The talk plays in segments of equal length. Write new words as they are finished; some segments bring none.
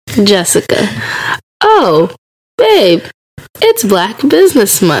Jessica. Oh, babe, it's Black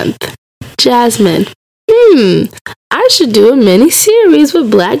Business Month. Jasmine. I should do a mini-series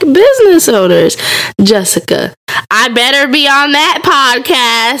with Black business owners. Jessica. I better be on that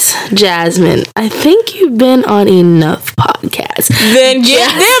podcast. Jasmine. I think you've been on enough podcasts. Then get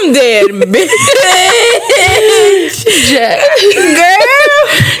them then, bitch.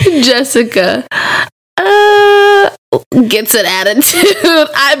 Girl. Jessica. Gets an attitude.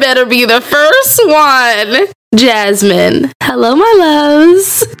 I better be the first one. Jasmine. Hello, my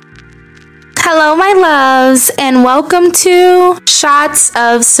loves. Hello, my loves, and welcome to Shots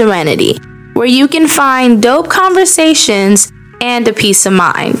of Serenity, where you can find dope conversations and a peace of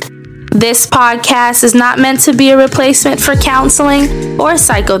mind. This podcast is not meant to be a replacement for counseling or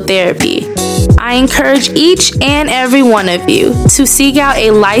psychotherapy. I encourage each and every one of you to seek out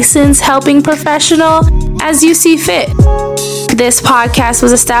a licensed helping professional as you see fit. This podcast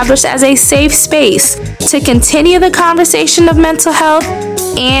was established as a safe space to continue the conversation of mental health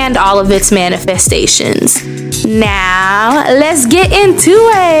and all of its manifestations. Now, let's get into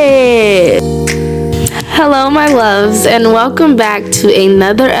it! Hello, my loves, and welcome back to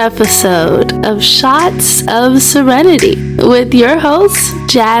another episode of Shots of Serenity with your host,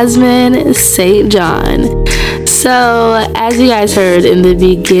 Jasmine St. John. So, as you guys heard in the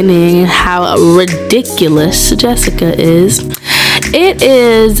beginning how ridiculous Jessica is, it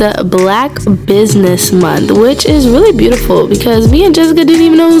is Black Business Month, which is really beautiful because me and Jessica didn't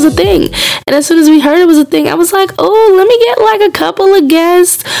even know it was a thing. And as soon as we heard it was a thing, I was like, oh, let me get like a couple of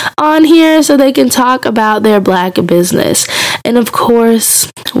guests on here so they can talk about their Black business. And of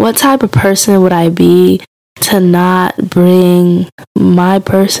course, what type of person would I be to not bring my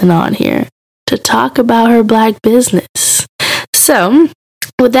person on here to talk about her Black business? So,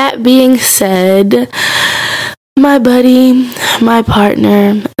 with that being said, my buddy, my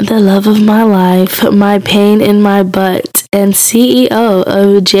partner, the love of my life, my pain in my butt, and CEO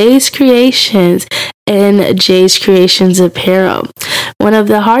of Jay's Creations and Jay's Creations Apparel. One of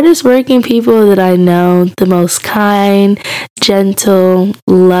the hardest working people that I know, the most kind, gentle,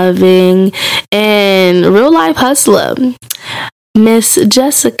 loving, and real life hustler, Miss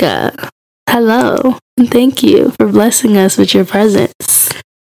Jessica. Hello, and thank you for blessing us with your presence.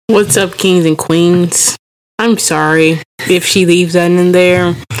 What's up, kings and queens? I'm sorry if she leaves that in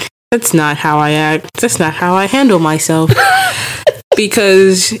there. That's not how I act. That's not how I handle myself.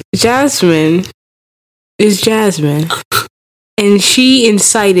 Because Jasmine is Jasmine. And she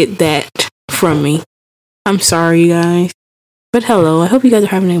incited that from me. I'm sorry, you guys. But hello, I hope you guys are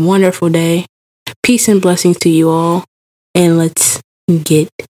having a wonderful day. Peace and blessings to you all. And let's get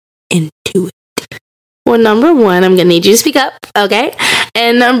into it. Well, number one, I'm going to need you to speak up, okay?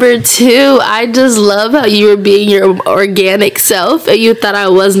 And number two, I just love how you were being your organic self and you thought I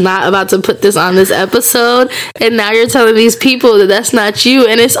was not about to put this on this episode. And now you're telling these people that that's not you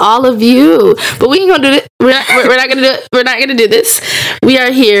and it's all of you. But we ain't going to do it. We're not going to do it. We're not going to do this. We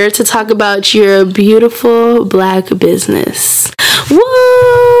are here to talk about your beautiful Black business. Woo!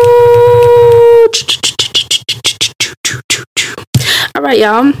 All right,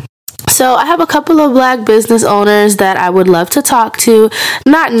 y'all. So I have a couple of Black business owners that I would love to talk to.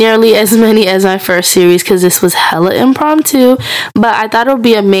 Not nearly as many as my first series because this was hella impromptu, but I thought it would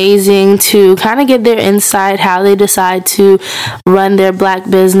be amazing to kind of get their insight, how they decide to run their Black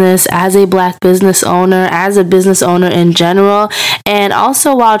business as a Black business owner, as a business owner in general, and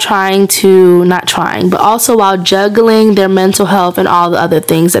also while also while juggling their mental health and all the other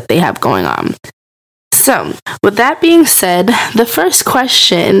things that they have going on. So, with that being said, the first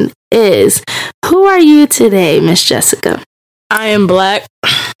question is, who are you today, Miss Jessica? I am Black.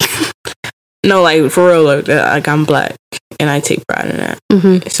 No, like, for real, like, I'm Black, and I take pride in that.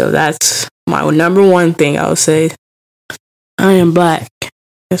 Mm-hmm. So that's my number one thing I would say. I am Black.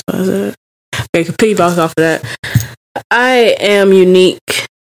 That's what I said. Okay, complete bounce off of that. I am unique.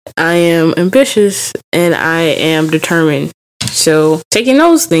 I am ambitious, and I am determined. So, taking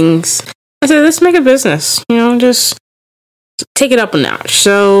those things, I said, let's make a business, just take it up a notch.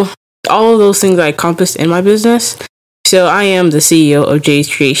 So all of those things I accomplished in my business. So I am the CEO of Jay's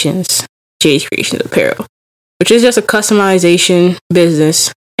Creations Apparel, which is just a customization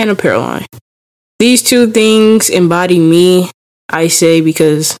business and apparel line. These two things embody me, I say,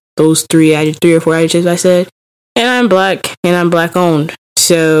 because those three or four adjectives I said. And I'm Black and I'm Black owned.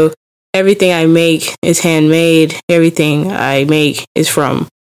 So everything I make is handmade. Everything I make is from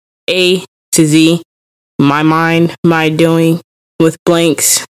A to Z, my mind, my doing, with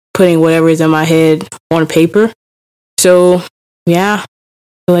blanks, putting whatever is in my head on paper. So, yeah, I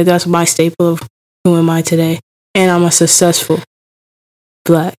feel like that's my staple of who am I today. And I'm a successful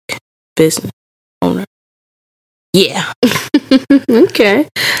Black business owner. Yeah. Okay.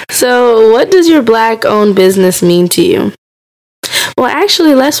 So what does your Black-owned business mean to you? Well,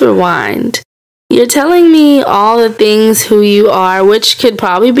 actually, let's rewind. You're telling me all the things who you are, which could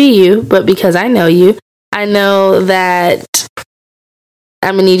probably be you, but because I know you, I know that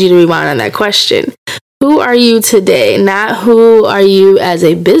I'm going to need you to rewind on that question. Who are you today? Not who are you as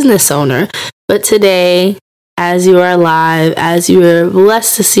a business owner, but today, as you are alive, as you are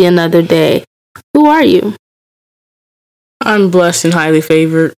blessed to see another day. Who are you? I'm blessed and highly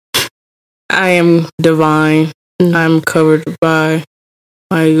favored. I am divine. I'm covered by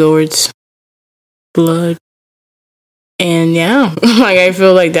my Lord's blood. And yeah, like I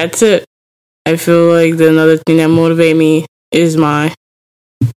feel like that's it. I feel like the another thing that motivates me is my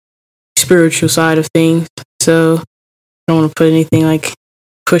spiritual side of things. So I don't want to put anything like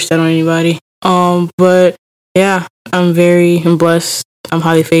push that on anybody. But yeah, I'm blessed. I'm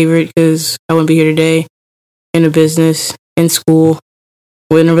highly favored because I wouldn't be here today in a business, in school,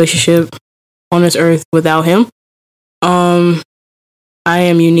 in a relationship on this earth without him. I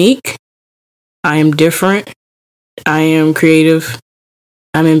am unique. I am different. I am creative.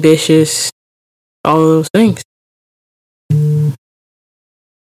 I'm ambitious. All of those things.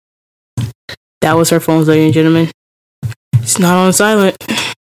 That was her phone, ladies and gentlemen. It's not on silent.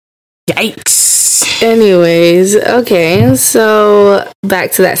 Yikes. Anyways, okay, so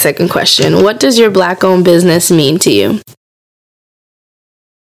back to that second question. What does your Black-owned business mean to you?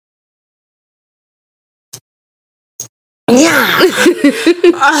 Yeah.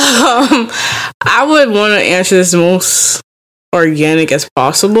 I would want to answer this most organic as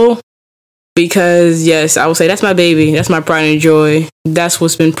possible because, yes, I would say that's my baby. That's my pride and joy. That's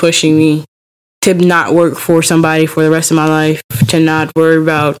what's been pushing me to not work for somebody for the rest of my life, to not worry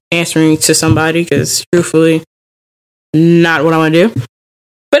about answering to somebody because, truthfully, not what I want to do.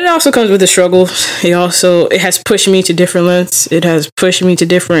 But it also comes with the struggles. It has pushed me to different lengths. It has pushed me to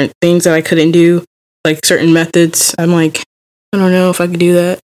different things that I couldn't do, like certain methods. I'm like, I don't know if I could do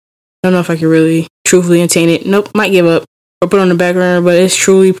that. I don't know if I could really truthfully attain it. Nope, might give up or put on the back burner, but it's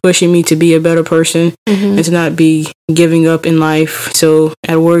truly pushing me to be a better person and to not be giving up in life. So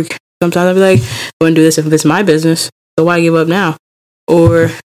at work, sometimes I'll be like, I wouldn't do this if it's my business, so why give up now?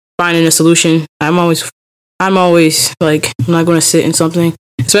 Or finding a solution. I'm always like, I'm not going to sit in something,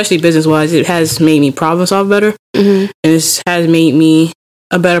 especially business-wise. It has made me problem solve better, and it has made me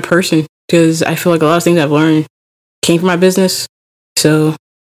a better person because I feel like a lot of things I've learned came from my business. So,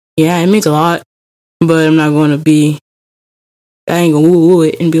 yeah, it means a lot, but I'm not going to I ain't going to woo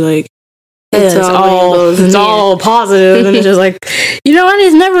it and be like, it's all positive. And it's just like, you know what?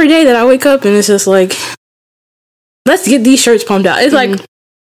 It's never a day that I wake up and it's just like, let's get these shirts pumped out. It's like,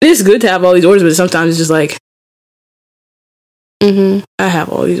 it's good to have all these orders, but sometimes it's just like, I have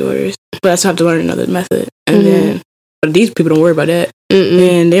all these orders, but I still have to learn another method. And then, but these people don't worry about that.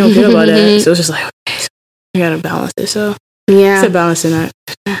 And they don't care about that. So it's just like, okay, so I got to balance it. So, yeah, it's a balancing act.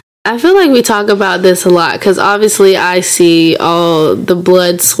 I feel like we talk about this a lot because obviously I see all the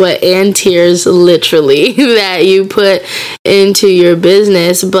blood, sweat, and tears literally that you put into your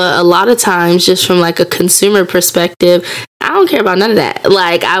business. But a lot of times, just from like a consumer perspective, I don't care about none of that.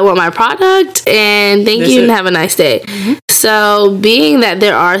 Like, I want my product and thank you and have a nice day. So being that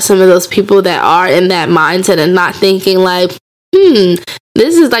there are some of those people that are in that mindset and not thinking like,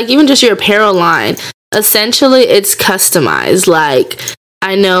 this is like even just your apparel line. Essentially, it's customized. Like,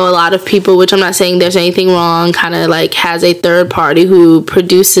 I know a lot of people, which I'm not saying there's anything wrong, kind of like has a third party who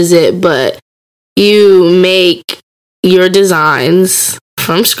produces it, but you make your designs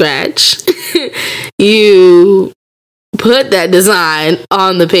from scratch. You put that design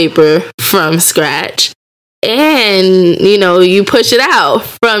on the paper from scratch. And, you know, you push it out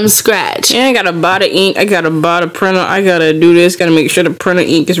from scratch. Yeah, I gotta buy the ink. I gotta buy the printer. I gotta do this. Gotta make sure the printer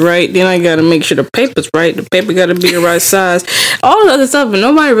ink is right. Then I gotta make sure the paper's right. The paper gotta be the right size. All the other stuff, but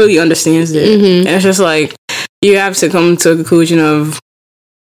nobody really understands it. And it's just like, you have to come to a conclusion of,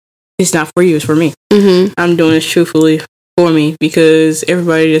 it's not for you, it's for me. I'm doing this truthfully for me because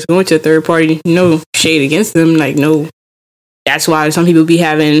everybody that's going to a third party, no shade against them. Like, no. That's why some people be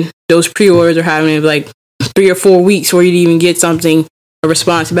having those pre-orders or having it like 3 or 4 weeks where you didn't even get a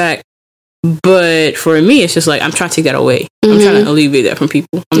response back. But for me, it's just like, I'm trying to take that away. I'm trying to alleviate that from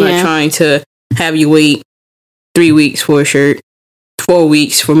people. I'm not trying to have you wait 3 weeks for a shirt, 4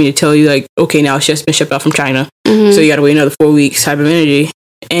 weeks for me to tell you like, okay, now it's just been shipped out from China. So you gotta wait another 4 weeks type of energy.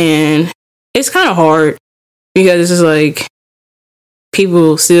 And it's kind of hard because it's just like,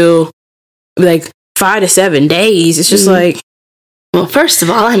 people still like 5 to 7 days. It's just like, well, first of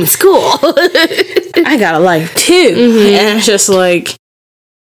all, I'm in school. I got a life too. And it's just like,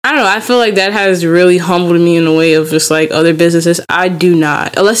 I don't know. I feel like that has really humbled me in a way of just like other businesses. I do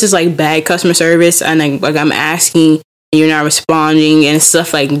not, unless it's like bad customer service and like I'm asking and you're not responding and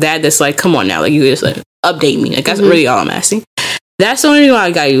stuff like that. That's like, come on now, like you just like update me. Like that's really all I'm asking. That's the only reason why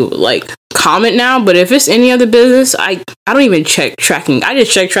I got you like comment now. But if it's any other business, I don't even check tracking. I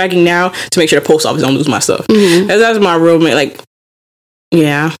just check tracking now to make sure the post office don't lose my stuff. That's my roommate. Like,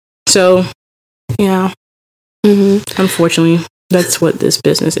 yeah. So, yeah. Unfortunately, that's what this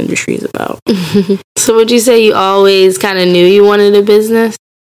business industry is about. So would you say you always kind of knew you wanted a business?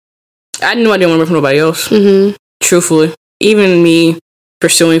 I knew I didn't want to work for nobody else. Truthfully. Even me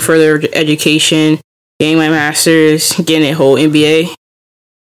pursuing further education, getting my master's, getting a whole MBA.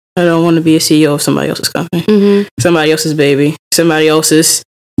 I don't want to be a CEO of somebody else's company. Somebody else's baby. Somebody else's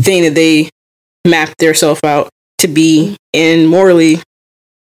thing that they mapped themselves out to be. And morally,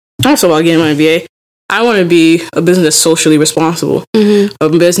 also about getting my MBA, I want to be a business that's socially responsible. A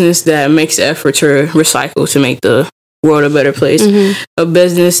business that makes the effort to recycle to make the world a better place. A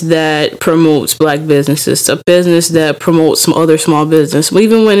business that promotes Black businesses. A business that promotes some other small business. But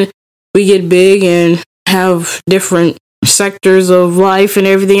even when we get big and have different sectors of life and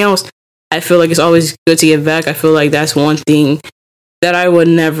everything else, I feel like it's always good to give back. I feel like that's one thing that I would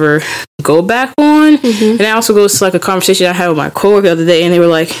never go back on. And it also goes to like a conversation I had with my coworker the other day, and they were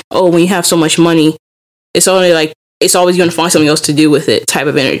like, oh, when you have so much money, it's only like, it's always going to find something else to do with it type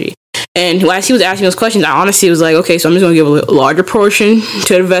of energy. And as he was asking those questions, I honestly was like, okay, so I'm just going to give a larger portion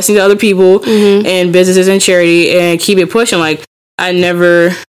to investing to other people and businesses and charity and keep it pushing. Like, I never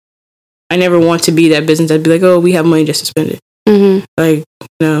want to be that business that'd be like, oh, we have money just to spend it. Like,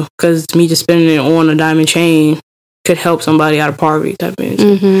 no, because me just spending it on a diamond chain could help somebody out of poverty type of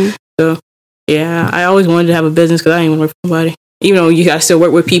energy. So, yeah, I always wanted to have a business because I didn't want to work for nobody. Even though you gotta still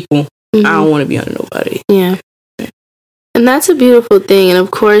work with people, I don't want to be under nobody. Yeah. And that's a beautiful thing. And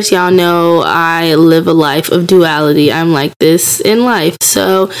of course, y'all know I live a life of duality. I'm like this in life.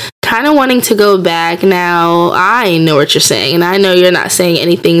 So kind of wanting to go back now, I know what you're saying. And I know you're not saying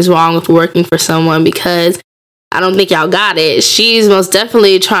anything's wrong with working for someone, because I don't think y'all got it. She's most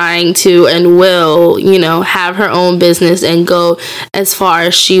definitely trying to and will, you know, have her own business and go as far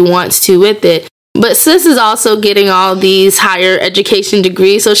as she wants to with it. But sis is also getting all these higher education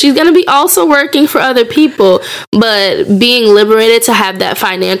degrees, so she's going to be also working for other people, but being liberated to have that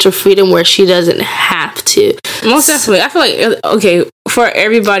financial freedom where she doesn't have to. Most definitely. I feel like, okay, for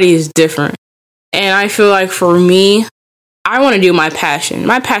everybody is different. And I feel like for me, I want to do my passion.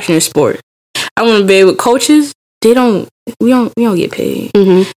 My passion is sport. I want to be with coaches. We don't get paid.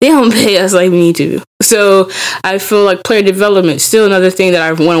 They don't pay us like we need to. So I feel like player development, still another thing that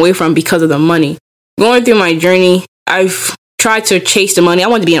I've went away from because of the money. Going through my journey, I've tried to chase the money. I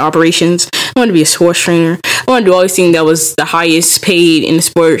wanted to be in operations. I wanted to be a sports trainer. I wanted to do all these things that was the highest paid in the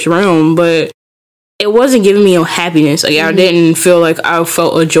sports realm, but it wasn't giving me no happiness. Like I didn't feel like I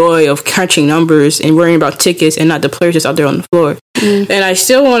felt a joy of catching numbers and worrying about tickets and not the players just out there on the floor. And I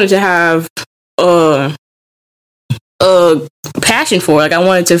still wanted to have a passion for it. Like I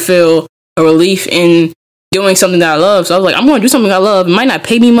wanted to feel a relief in doing something that I love. So I was like, I'm going to do something I love. It might not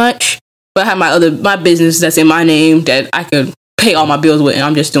pay me much, but I have my business that's in my name that I could pay all my bills with, and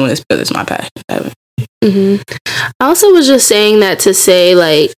I'm just doing this because it's my passion. I also was just saying that to say,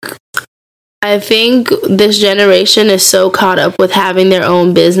 like, I think this generation is so caught up with having their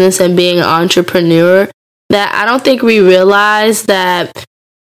own business and being an entrepreneur that I don't think we realize that,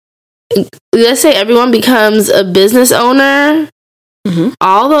 let's say everyone becomes a business owner,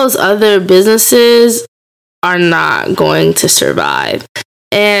 all those other businesses are not going to survive.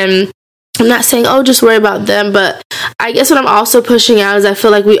 And I'm not saying, oh, just worry about them, but I guess what I'm also pushing out is I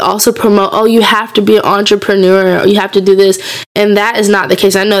feel like we also promote, oh, you have to be an entrepreneur, or you have to do this, and that is not the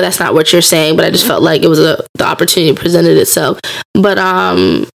case. I know that's not what you're saying, but I just felt like it was the opportunity presented itself. But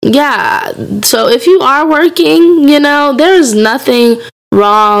yeah, so if you are working, you know, there's nothing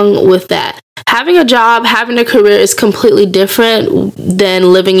wrong with that. Having a job, having a career is completely different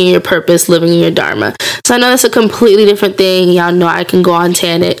than living in your purpose, living in your dharma. So I know that's a completely different thing. Y'all know I can go on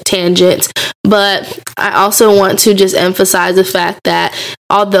tangents, but I also want to just emphasize the fact that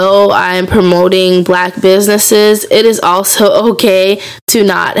although I am promoting Black businesses, it is also okay to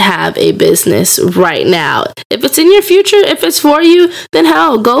not have a business right now. If it's in your future, if it's for you, then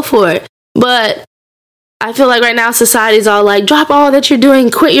hell, go for it. But I feel like right now society's all like, drop all that you're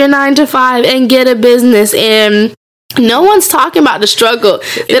doing, quit your 9-to-5 and get a business. And no one's talking about the struggle.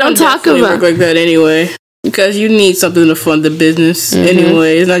 They don't talk about work like that anyway, because you need something to fund the business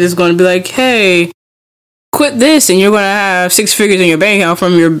anyway. It's not just going to be like, hey, quit this and you're going to have 6 figures in your bank account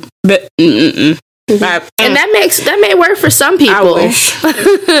from your And that may work for some people. I wish.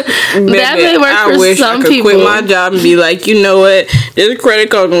 That may work I for wish some I could people. quit my job and be like, you know what? This credit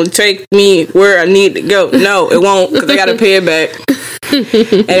card gonna take me where I need to go. No, it won't, because I gotta pay it back.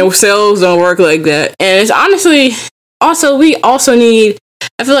 And sales don't work like that. And it's honestly, also, we also need,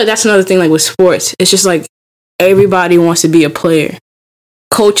 I feel like that's another thing, like with sports. It's just like everybody wants to be a player.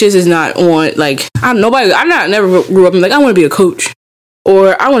 Coaches is not on, like, never grew up and like, I want to be a coach.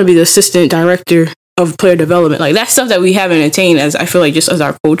 Or I want to be the assistant director of player development. Like, that's stuff that we haven't attained as, I feel like, just as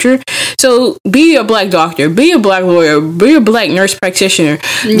our culture. So be a black doctor, be a black lawyer, be a black nurse practitioner,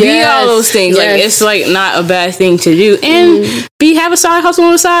 be all those things. Yes. Like, it's like not a bad thing to do. And have a side hustle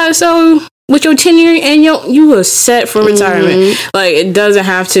on the side. So with your tenure and you are set for retirement. Like, it doesn't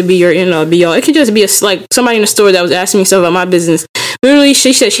have to be your be all. It could just be like somebody in the store that was asking me stuff about my business. Literally,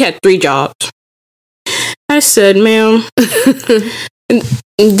 she said she had 3 jobs. I said, ma'am,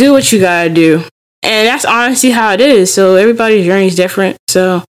 do what you gotta do. And that's honestly how it is. So everybody's journey is different.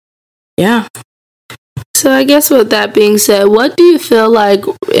 So, yeah. So I guess with that being said, what do you feel like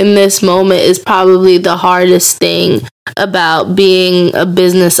in this moment is probably the hardest thing about being a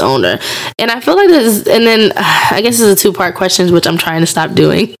business owner? And I feel like this, and then I guess it's a 2-part question, which I'm trying to stop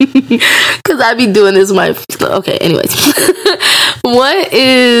doing because I be doing this. Okay, anyways,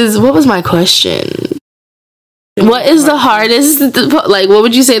 what was my question? What is the hardest, like, what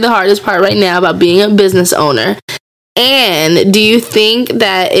would you say the hardest part right now about being a business owner? And do you think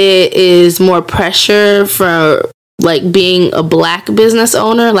that it is more pressure for, like, being a black business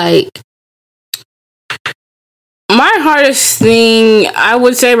owner? Like, my hardest thing, I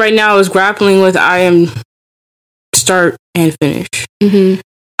would say right now, is grappling with I am start and finish.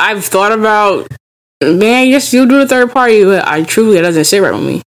 I've thought about, man, yes, you'll do the third party, but it doesn't sit right with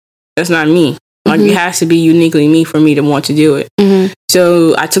me. That's not me. Like, it has to be uniquely me for me to want to do it.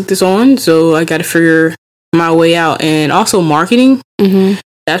 So I took this on, so I got to figure my way out. And also marketing,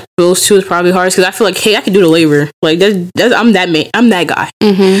 those two is probably hardest, because I feel like, hey, I can do the labor. Like, I'm that guy.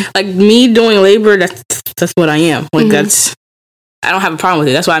 Like, me doing labor, that's what I am. Like, I don't have a problem with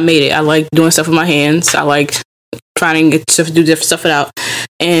it. That's why I made it. I like doing stuff with my hands. I like trying to get stuff to do different stuff out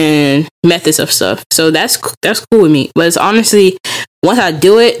and methods of stuff. So that's cool with me. But it's honestly, once I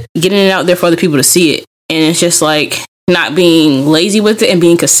do it, getting it out there for other people to see it. And it's just like not being lazy with it and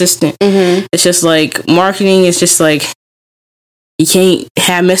being consistent. It's just like marketing is just like, you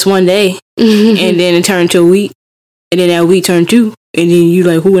can't miss one day and then it turned to a week, and then that week turned 2, and then you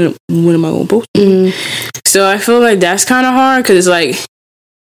like, when am I gonna post? So I feel like that's kind of hard, because it's like,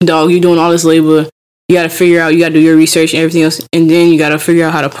 dog, you're doing all this labor, you gotta figure out, you gotta do your research and everything else, and then you gotta figure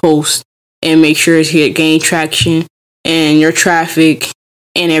out how to post and make sure it's gain traction and your traffic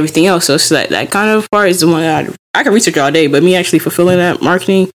and everything else. So it's that kind of part is the one that I can research all day, but me actually fulfilling that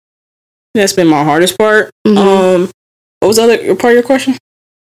marketing, that's been my hardest part. What was the other part of your question?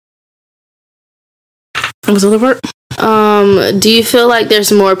 What was the other part? Do you feel like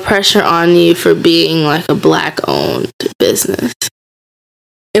there's more pressure on you for being like a black owned business?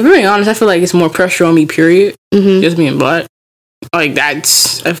 If we're being honest, I feel like it's more pressure on me, period. Just being black. Like, I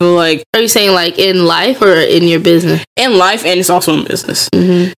feel like... Are you saying like in life or in your business? In life, and it's also in business.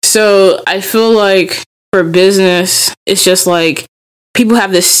 So I feel like for business, it's just like people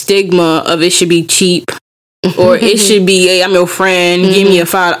have this stigma of it should be cheap, or it should be, hey, I'm your friend, give me a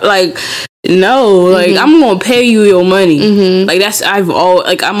 $5. Like, no, like, I'm gonna pay you your money. Like, I'm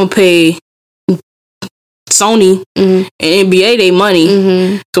gonna pay Sony and NBA they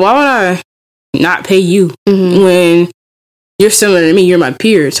money. So why would I not pay you when you're similar to me, you're my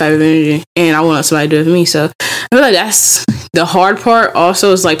peer type of energy, and I want somebody to do it for me? So I feel like that's the hard part.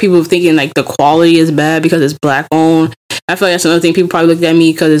 Also, is like people thinking like the quality is bad because it's black owned. I feel like that's another thing. People probably look at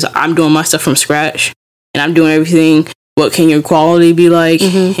me because I'm doing my stuff from scratch and I'm doing everything. What can your quality be like?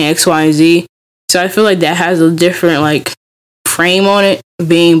 X, Y, and Z. So I feel like that has a different like frame on it,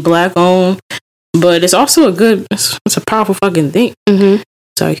 being black owned. But it's also it's a powerful fucking thing.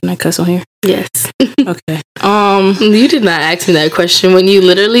 Sorry, can I cuss on here? Yes. Okay. You did not ask me that question when you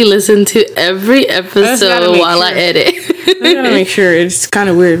literally listen to every episode while I edit. I gotta make sure. It's kind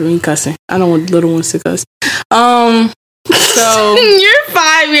of weird when you cussing. I don't want little ones to cuss. So you're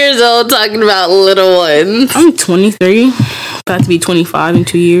 5 years old talking about little ones. I'm 23. About to be 25 in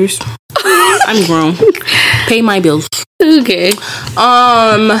 2 years. I'm grown. Pay my bills. Okay.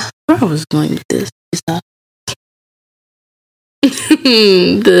 Where I was going with this is that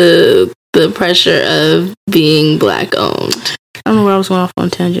the pressure of being black owned. I don't know where I was going off on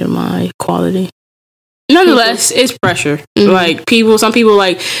tangent of my quality. Nonetheless, it's pressure. Like some people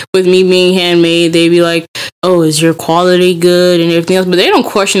like with me being handmade, they be like, oh, is your quality good and everything else? But they don't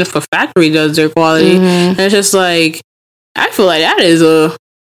question if a factory does their quality. And it's just like, I feel like that is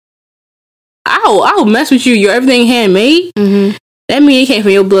I'll mess with you. You're everything handmade. That means it came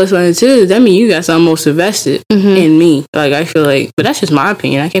from your blood, sweat, and tears. That means you got something most invested in me. Like, I feel like, but that's just my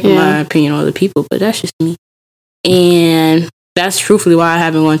opinion. I can't put my opinion on other people, but that's just me. And that's truthfully why I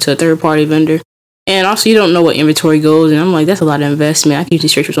haven't gone to a third party vendor. And also, you don't know what inventory goes, and I'm like, that's a lot of investment. I can use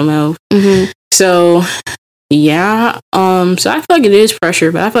this straight for someone else. So, yeah. So I feel like it is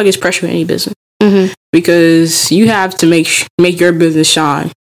pressure, but I feel like it's pressure in any business because you have to make your business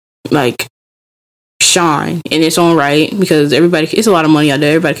shine, like shine in its own right. Because it's a lot of money out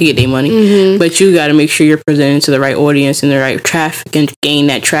there. Everybody can get their money, but you got to make sure you're presenting to the right audience and the right traffic and gain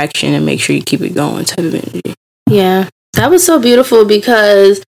that traction and make sure you keep it going. Type of energy. Yeah, that was so beautiful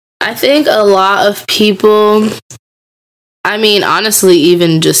because I think a lot of people, I mean, honestly,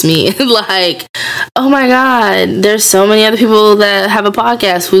 even just me, like, oh my God, there's so many other people that have a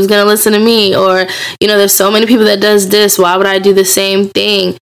podcast. Who's going to listen to me? Or, you know, there's so many people that does this. Why would I do the same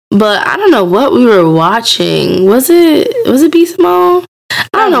thing? But I don't know what we were watching. Was it B. Simone?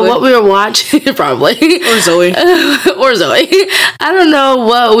 I don't know what we were watching, probably. Or Zoe. I don't know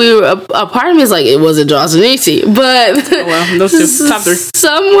what we were. A part of me is like, it wasn't Johnson Easy, but those two, top three.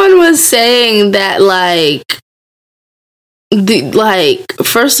 Someone was saying that,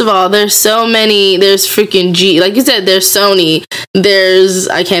 first of all, there's so many. There's freaking like you said, there's Sony. There's,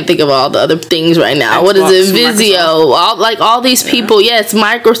 I can't think of all the other things right now. Xbox, what is it? Vizio. All these people. Yes,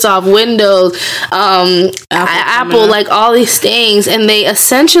 Microsoft, Windows, Apple, like all these things, and they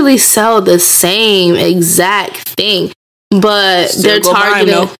essentially sell the same exact thing, but they're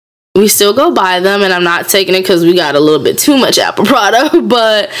targeting. We still go buy them, and I'm not taking it because we got a little bit too much Apple product,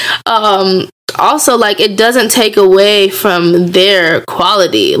 but also, like, it doesn't take away from their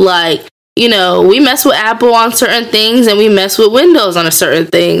quality. Like, you know, we mess with Apple on certain things and we mess with Windows on certain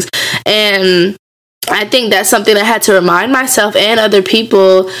things. And I think that's something I had to remind myself and other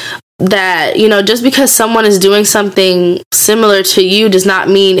people that, you know, just because someone is doing something similar to you does not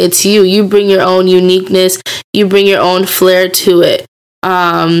mean it's you. You bring your own uniqueness. You bring your own flair to it.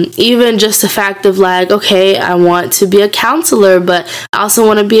 Even just the fact of like, okay, I want to be a counselor, but I also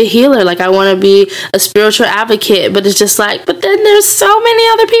want to be a healer. Like, I want to be a spiritual advocate, but it's just like, but then there's so many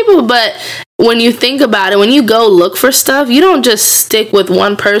other people. But when you think about it, when you go look for stuff, you don't just stick with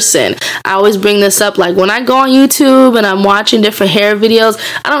one person. I always bring this up. Like, when I go on YouTube and I'm watching different hair videos,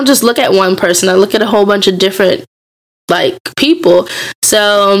 I don't just look at one person. I look at a whole bunch of different people.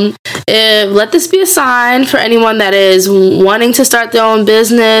 So let this be a sign for anyone that is wanting to start their own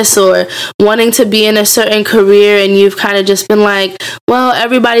business or wanting to be in a certain career, and you've kind of just been like, well,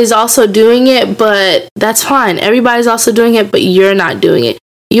 everybody's also doing it, but that's fine. Everybody's also doing it, but you're not doing it.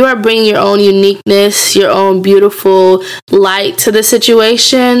 You are bringing your own uniqueness, your own beautiful light to the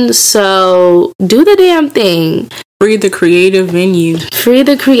situation. So do the damn thing. Free the creative in you. Free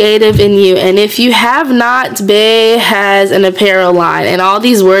the creative in you. And if you have not, Bae has an apparel line. And all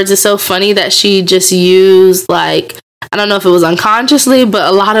these words are so funny that she just used, like, I don't know if it was unconsciously, but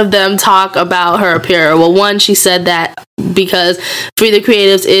a lot of them talk about her apparel. Well, one, she said that because Free the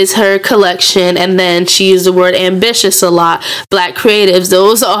Creatives is her collection, and then she used the word ambitious a lot. Black creatives,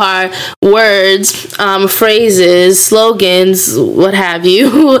 those are words, phrases, slogans, what have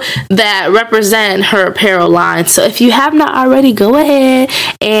you, that represent her apparel line. So if you have not already, go ahead,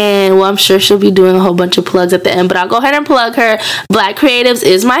 and well, I'm sure she'll be doing a whole bunch of plugs at the end, but I'll go ahead and plug her. Black Creatives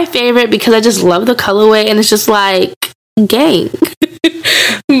is my favorite because I just love the colorway, and it's just like gang.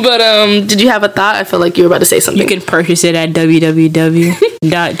 But did you have a thought? I feel like you were about to say something. You can purchase it at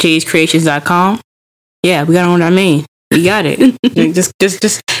www.jayscreations.com. Yeah, we got on what I mean. We got it.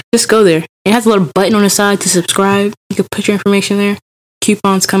 just go there. It has a little button on the side to subscribe. You can put your information there.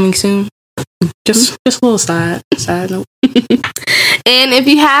 Coupons coming soon. Just a little side note. And if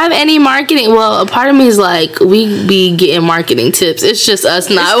you have any marketing, well, a part of me is like, we be getting marketing tips. It's just us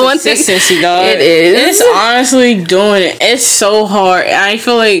not wanting. Consistency, dog. It is. It's honestly doing it. It's so hard. I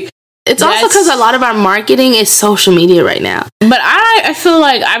feel like it's also because a lot of our marketing is social media right now. But I feel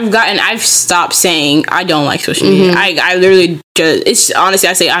like I've stopped saying I don't like social media. I literally just, it's honestly,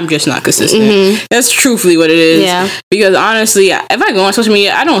 I say I'm just not consistent. That's truthfully what it is. Yeah. Because honestly, if I go on social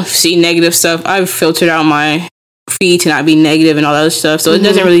media, I don't see negative stuff. I've filtered out my feed to not be negative and all that other stuff. So it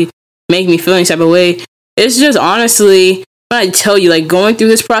doesn't really make me feel any type of way. It's just honestly, when I tell you, like, going through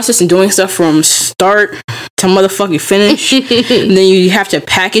this process and doing stuff from start to motherfucking finish, and then you have to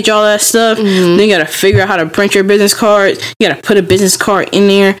package all that stuff. Then you gotta figure out how to print your business cards. You gotta put a business card in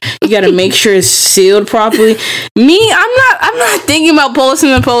there. You gotta make sure it's sealed properly. Me, I'm not thinking about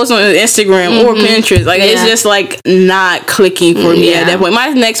posting a post on Instagram or Pinterest. Like, it's just like not clicking for me at that point. My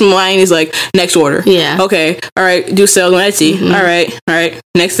next mind is like, next order. Yeah. Okay. All right. Do sales on Etsy. All right.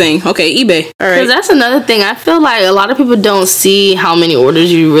 Next thing. Okay. eBay. All right. Because that's another thing. I feel like a lot of people don't see how many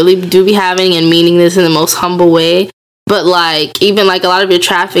orders you really do be having and meaning this in the most humble way. But like, even like a lot of your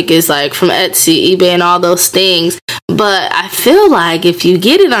traffic is like from Etsy, eBay, and all those things. But I feel like if you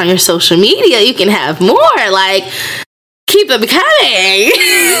get it on your social media, you can have more. Like, keep them coming.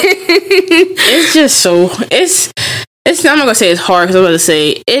 It's just so it's. I'm not gonna say it's hard because I'm gonna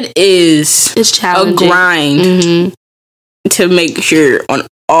say it's challenging. A grind to make sure on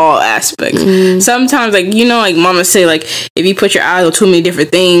all aspects. Sometimes, like, you know, like mama say, like, if you put your eyes on too many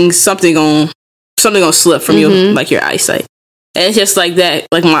different things, something gonna slip from you, like your eyesight. And it's just like that.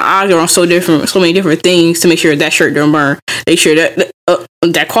 Like, my eyes are on so many different things to make sure that shirt don't burn. Make sure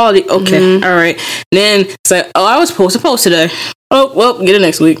that quality. Okay, all right. Then it's like, oh, I was supposed to post today. Oh, well, get it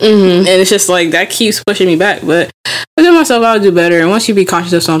next week. And it's just like that keeps pushing me back. But I tell myself I'll do better. And once you be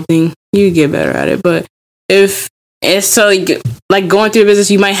conscious of something, you get better at it. But if it's so like going through the business,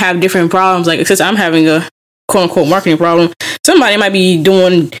 you might have different problems. Like, since I'm having a quote unquote marketing problem, somebody might be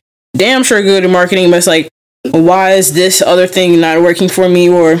doing damn sure good in marketing, but it's like, why is this other thing not working for me?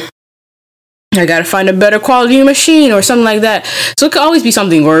 Or I gotta find a better quality machine or something like that. So it could always be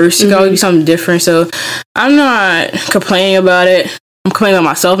something worse. It could always be something different. So I'm not complaining about it. I'm complaining about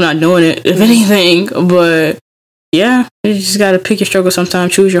myself not doing it, if anything. But yeah, you just gotta pick your struggle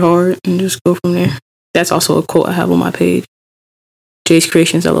sometimes, choose your heart, and just go from there. That's also a quote I have on my page. Jay's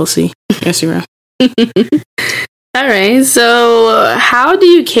Creations LLC, Instagram. All right. So how do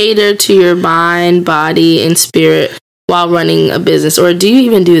you cater to your mind, body, and spirit while running a business? Or do you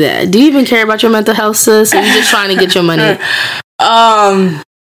even do that? Do you even care about your mental health, sis? Or are you just trying to get your money? I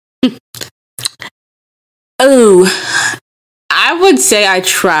would say I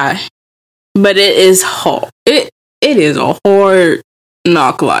try, but it is hard. It is a hard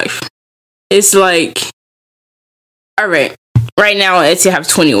knock life. It's like, all right, right now Etsy I have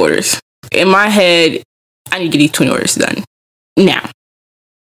 20 orders. In my head, I need to get these 20 orders done now.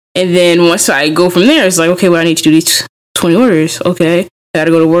 And then once I go from there, it's like, okay, well, I need to do these 20 orders. Okay. I got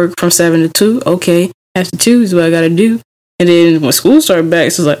to go to work from 7 to 2. Okay. After 2 is what I got to do. And then when school started back,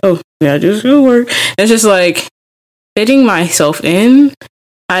 it's like, oh, yeah, I just go to work. And it's just like fitting myself in.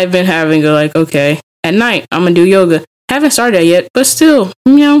 I've been having a like, okay, at night, I'm going to do yoga. Haven't started that yet, but still,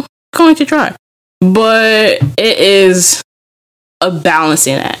 going to try. But it is a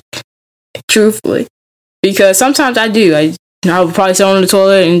balancing act, truthfully. Because sometimes I do. I would probably sit on the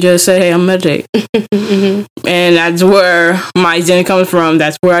toilet and just say, hey, I'm meditating. And that's where my zen comes from.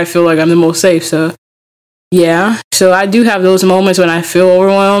 That's where I feel like I'm the most safe. So, yeah. So I do have those moments when I feel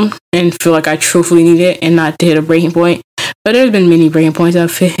overwhelmed and feel like I truthfully need it and not to hit a breaking point. But there's been many breaking points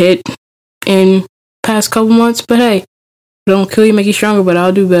I've hit in past couple months. But hey, don't kill you, make you stronger. But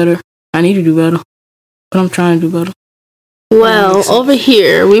I'll do better. I need to do better. But I'm trying to do better. Well, over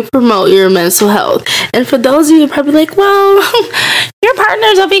here, we promote your mental health. And for those of you probably like, well, your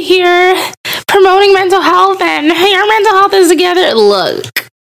partner's over here promoting mental health and your mental health is together. Look,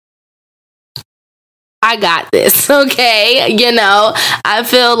 I got this, okay? I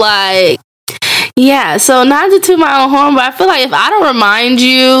feel like, yeah, so not to toot my own horn, but I feel like if I don't remind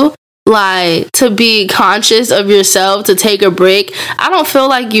you, like, to be conscious of yourself, to take a break, I don't feel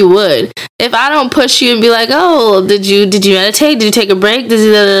like you would. If I don't push you and be like, oh, did you meditate? Did you take a break?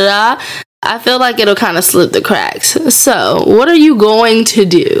 I feel like it'll kind of slip the cracks. So, what are you going to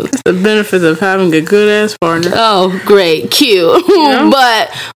do? That's the benefit of having a good-ass partner. Oh, great. Cute. But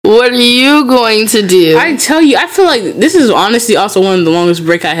what are you going to do? I tell you, I feel like this is honestly also one of the longest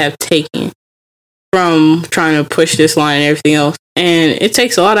break I have taken from trying to push this line and everything else. And it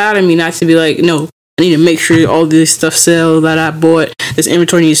takes a lot out of me not to be like, no, I need to make sure all this stuff sells that I bought. This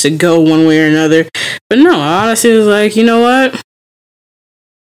inventory needs to go one way or another. But no, I honestly was like, you know what?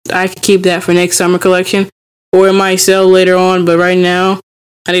 I could keep that for next summer collection. Or it might sell later on. But right now,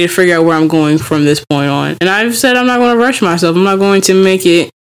 I need to figure out where I'm going from this point on. And I've said I'm not going to rush myself. I'm not going to make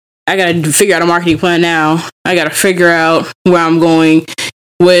it. I got to figure out a marketing plan now. I got to figure out where I'm going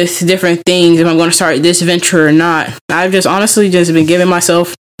with different things, if I'm going to start this venture or not. I've just honestly just been giving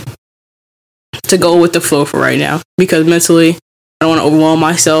myself to go with the flow for right now, because mentally I don't want to overwhelm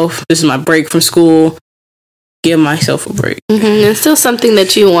myself. This is my break from school. give myself a break. It's still something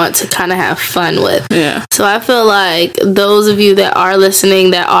that you want to kind of have fun with. Yeah. So I feel like those of you that are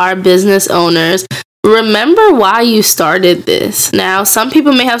listening, that are business owners, remember why you started this. Now, some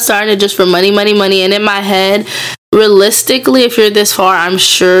people may have started just for money. And in my head, realistically, if you're this far, I'm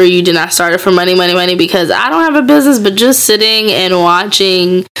sure you did not start it for money, because I don't have a business, but just sitting and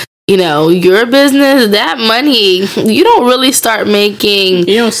watching, you know, your business, that money, you don't really start making.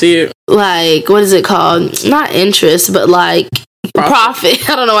 You don't see it. Like, what is it called? Not interest, but like profit.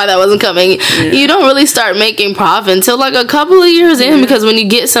 I don't know why that wasn't coming. Yeah. You don't really start making profit until like a couple of years in, because when you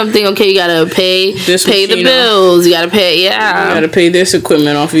get something, okay, you gotta pay the bills, you gotta pay, you gotta pay this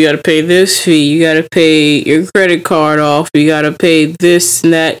equipment off, you gotta pay this fee, you gotta pay your credit card off, you gotta pay this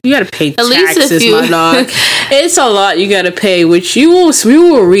and that, you gotta pay taxes, my dog. It's a lot you gotta pay, which you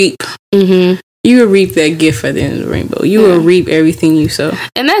will reap. You will reap that gift at the end of the rainbow. You will reap everything you sow.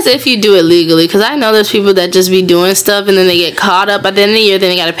 And that's if you do it legally. Because I know there's people that just be doing stuff and then they get caught up at the end of the year. Then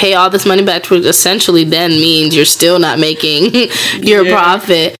they got to pay all this money back, which essentially then means you're still not making your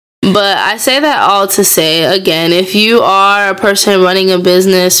profit. But I say that all to say, again, if you are a person running a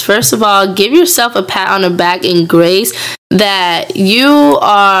business, first of all, give yourself a pat on the back and grace that you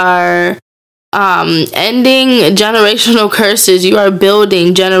are ending generational curses. You are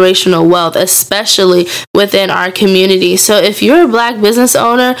building generational wealth, especially within our community. So if you're a Black business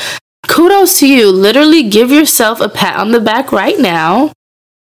owner, kudos to you. Literally give yourself a pat on the back right now.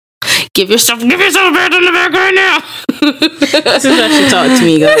 Give yourself a pat on the back right now. This is how she talk to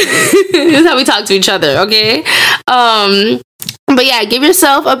me, guys. This is how we talk to each other, okay? But yeah, give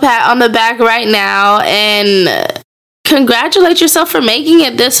yourself a pat on the back right now and congratulate yourself for making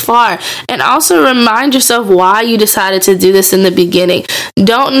it this far, and also remind yourself why you decided to do this in the beginning.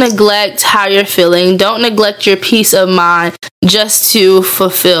 Don't neglect how you're feeling. Don't neglect your peace of mind just to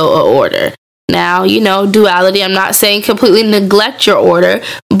fulfill an order. Now, you know, duality. I'm not saying completely neglect your order,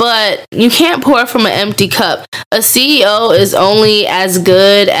 but you can't pour from an empty cup. A CEO is only as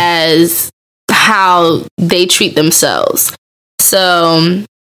good as how they treat themselves. So,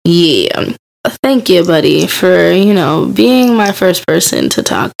 yeah. Thank you, buddy, for, you know, being my first person to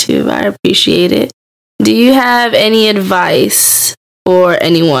talk to. I appreciate it. Do you have any advice for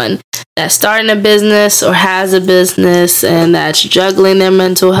anyone that's starting a business or has a business and that's juggling their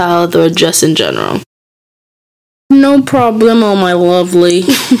mental health or just in general? No problem, oh my lovely.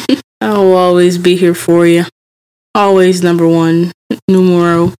 I'll always be here for you. Always number one,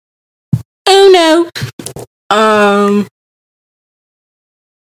 numero. Oh no.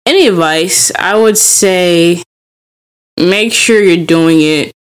 Any advice? I would say make sure you're doing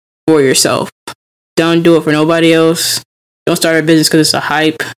it for yourself. Don't do it for nobody else. Don't start a business because it's a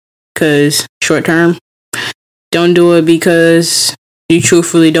hype, because short term. Don't do it because you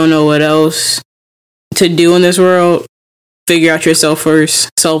truthfully don't know what else to do in this world. Figure out yourself first.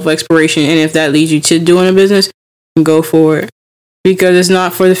 Self-exploration. And if that leads you to doing a business, go for it. Because it's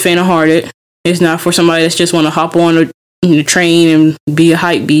not for the faint-hearted. It's not for somebody that's just want to hop on the train and be a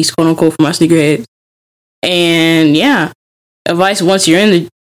hype beast, quote unquote, for my sneakerheads. And yeah, advice once you're in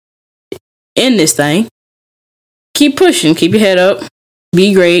this thing, keep pushing, keep your head up,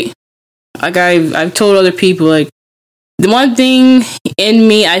 be great. Like I've told other people, like, the one thing in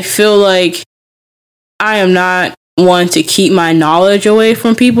me, I feel like I am not one to keep my knowledge away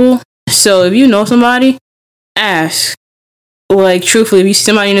from people. So if you know somebody, ask. Like, truthfully, if you see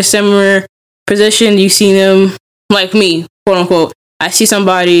somebody in a similar position, you see them like me, quote unquote. I see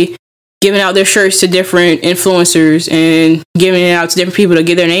somebody giving out their shirts to different influencers and giving it out to different people to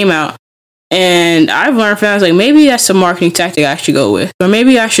get their name out. And I've learned from that, I was like, maybe that's a marketing tactic I should go with. Or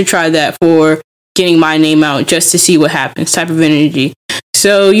maybe I should try that for getting my name out just to see what happens, type of energy.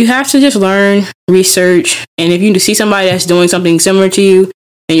 So you have to just learn, research. And if you see somebody that's doing something similar to you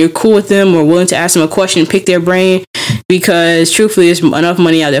and you're cool with them or willing to ask them a question, pick their brain, because truthfully, there's enough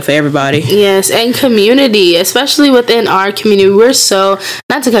money out there for everybody. Yes, and community, especially within our community, we're so,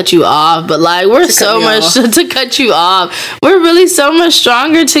 not to cut you off, but like, we're so much, to cut you off, we're really so much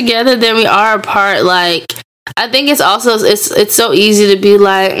stronger together than we are apart. Like, I think it's also, it's so easy to be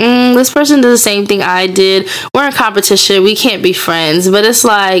like, this person did the same thing I did, we're in competition, we can't be friends. But it's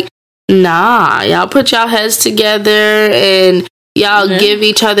like, nah, y'all put y'all heads together and y'all give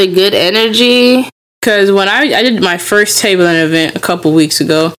each other good energy. Because when I did my first tabling event a couple weeks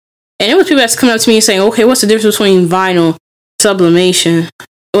ago, and it was people that's coming up to me and saying, okay, what's the difference between vinyl, sublimation?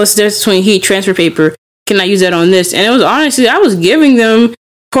 What's the difference between heat transfer paper? Can I use that on this? And it was honestly, I was giving them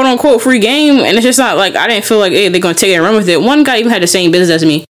quote unquote free game, and it's just not like, I didn't feel like, hey, they're going to take it and run with it. One guy even had the same business as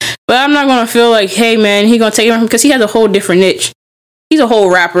me, but I'm not going to feel like, hey man, he's going to take it because he has a whole different niche. he's a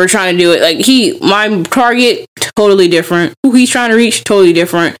whole rapper trying to do it. Like my target, totally different. Who he's trying to reach, totally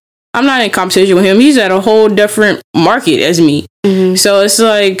different. I'm not in competition with him. He's at a whole different market as me. Mm-hmm. So it's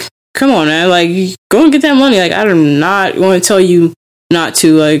like, come on, man. Like, go and get that money. Like, I'm not going to tell you not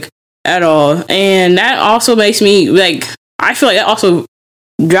to, like, at all. And that also makes me, like, I feel like that also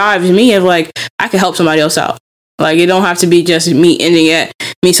drives me of, like, I can help somebody else out. Like, it don't have to be just me ending at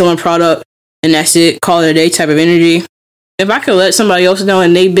me selling product and that's it, call it a day type of energy. If I could let somebody else know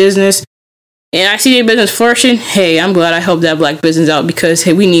in their business and I see their business flourishing, hey, I'm glad I helped that black business out because,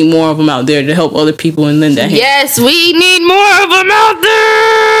 hey, we need more of them out there to help other people and lend that hand. Yes, we need more of them out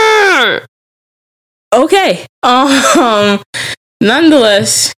there! Okay.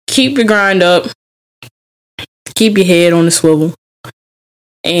 Nonetheless, keep your grind up. Keep your head on the swivel.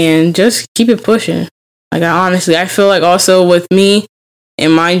 And just keep it pushing. Like, I feel like also with me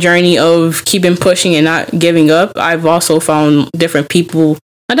and my journey of keeping pushing and not giving up, I've also found different people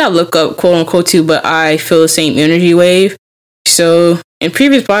I gotta look up, quote unquote, too, but I feel the same energy wave. So in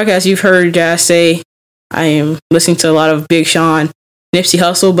previous podcasts, you've heard Jazz say, I am listening to a lot of Big Sean, Nipsey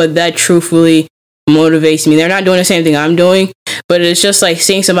Hussle, but that truthfully motivates me. They're not doing the same thing I'm doing, but it's just like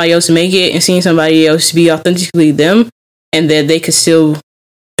seeing somebody else make it and seeing somebody else be authentically them and that they could still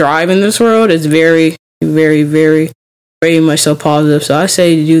thrive in this world is very, very, very, very much so positive. So I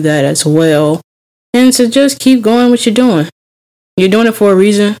say to do that as well and to just keep going what you're doing. You're doing it for a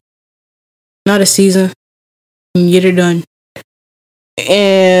reason, not a season. You get it done.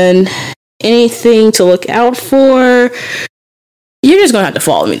 And anything to look out for, you're just going to have to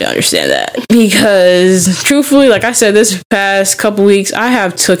follow me to understand that. Because truthfully, like I said, this past couple weeks, I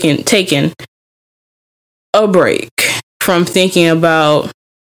have taken a break from thinking about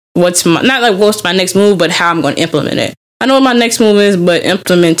what's my next move, but how I'm going to implement it. I know what my next move is, but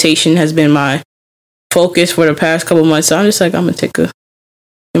implementation has been my focus for the past couple months. So I'm just like, I'm going to give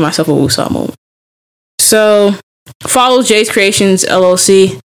myself a woosah moment. So follow Jay's Creations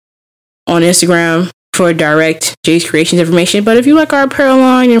LLC on Instagram for direct Jay's Creations information. But if you like our apparel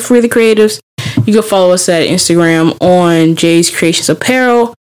line and Free the Creatives, you can follow us at Instagram on Jay's Creations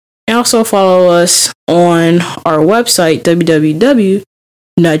Apparel. And also follow us on our website,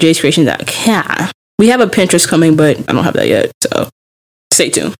 www.jayscreations.com. We have a Pinterest coming, but I don't have that yet. So stay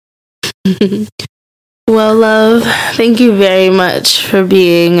tuned. Well, love, thank you very much for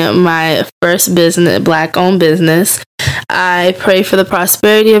being my first Black-owned business. I pray for the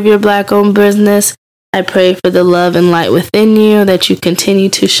prosperity of your Black-owned business. I pray for the love and light within you, that you continue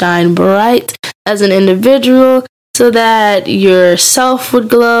to shine bright as an individual so that your self would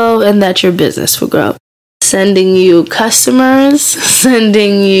glow and that your business would grow. Sending you customers,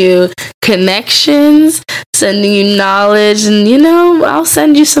 sending you connections, sending you knowledge, and I'll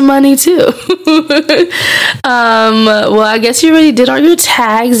send you some money too. Well, I guess you already did all your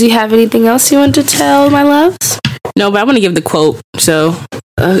tags. Do you have anything else you want to tell my loves? No, but I want to give the quote, so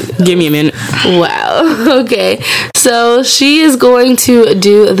give me a minute. Wow. Okay. So she is going to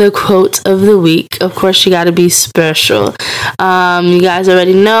do the quote of the week. Of course, you got to be special. You guys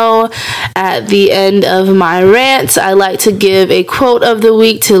already know at the end of my rants, I like to give a quote of the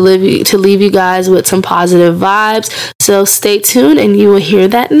week to leave you guys with some positive vibes. So stay tuned and you will hear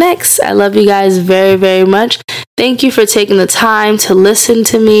that next. I love you guys very, very much. Thank you for taking the time to listen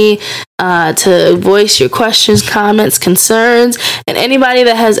to me, to voice your questions, comments, concerns, and anybody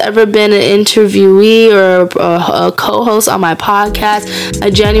that has ever been an interviewee or a co-host on my podcast. I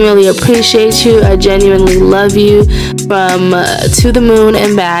genuinely appreciate you. I genuinely love you from to the moon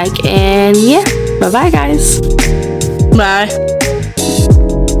and back. And yeah, bye-bye, guys. Bye.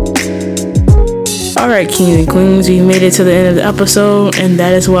 Alright, kings and queens, we made it to the end of the episode, and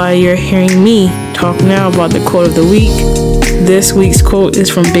that is why you're hearing me talk now about the quote of the week. This week's quote is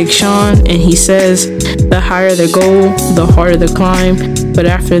from Big Sean, and he says, "The higher the goal, the harder the climb, but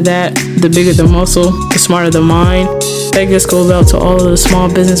after that, the bigger the muscle, the smarter the mind." That just goes out to all of the small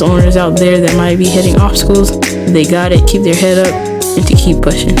business owners out there that might be hitting obstacles. They got it, keep their head up, and to keep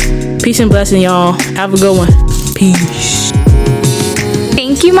pushing. Peace and blessing, y'all. Have a good one. Peace.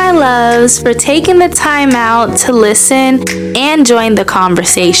 Thank you, my loves, for taking the time out to listen and join the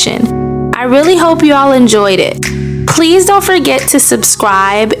conversation. I really hope you all enjoyed it. Please don't forget to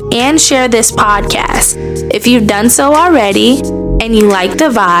subscribe and share this podcast. If you've done so already and you like the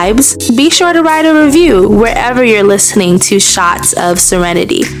vibes, be sure to write a review wherever you're listening to Shots of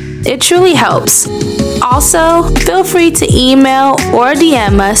Serenity. It truly helps. Also, feel free to email or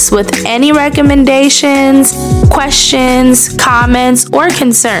DM us with any recommendations, questions, comments, or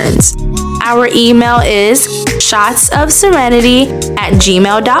concerns. Our email is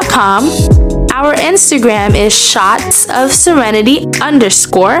shotsofserenity@gmail.com. Our Instagram is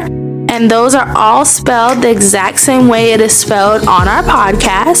shotsofserenity_. And those are all spelled the exact same way it is spelled on our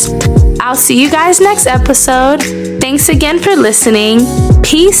podcast. I'll see you guys next episode. Thanks again for listening.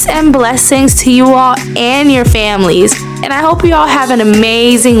 Peace and blessings to you all and your families. And I hope you all have an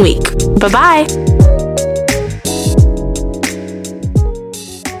amazing week. Bye-bye.